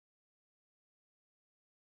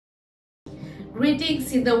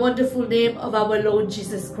Greetings in the wonderful name of our Lord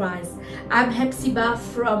Jesus Christ. I'm Hepzibah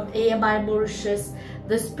from AMI Mauritius,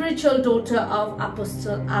 the spiritual daughter of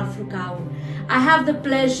Apostle Alph Lukau. I have the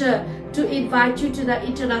pleasure to invite you to the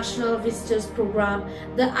International Visitors Program,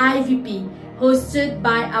 the IVP, hosted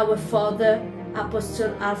by our father,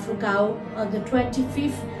 Apostle Alph Lukau, on the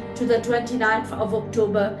 25th to the 29th of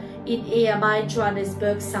October in AMI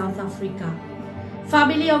Johannesburg, South Africa.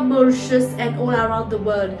 Family of Mauritius and all around the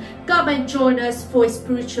world, come and join us for a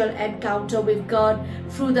spiritual encounter with God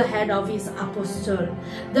through the hand of his apostle.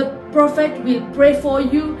 The prophet will pray for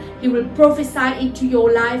you, he will prophesy into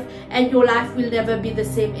your life, and your life will never be the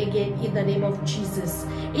same again in the name of Jesus.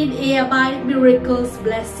 In AMI, miracles,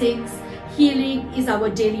 blessings, healing is our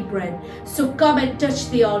daily bread. So come and touch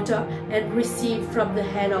the altar and receive from the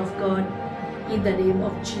hand of God in the name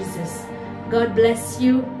of Jesus. God bless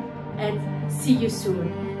you and see you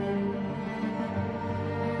soon.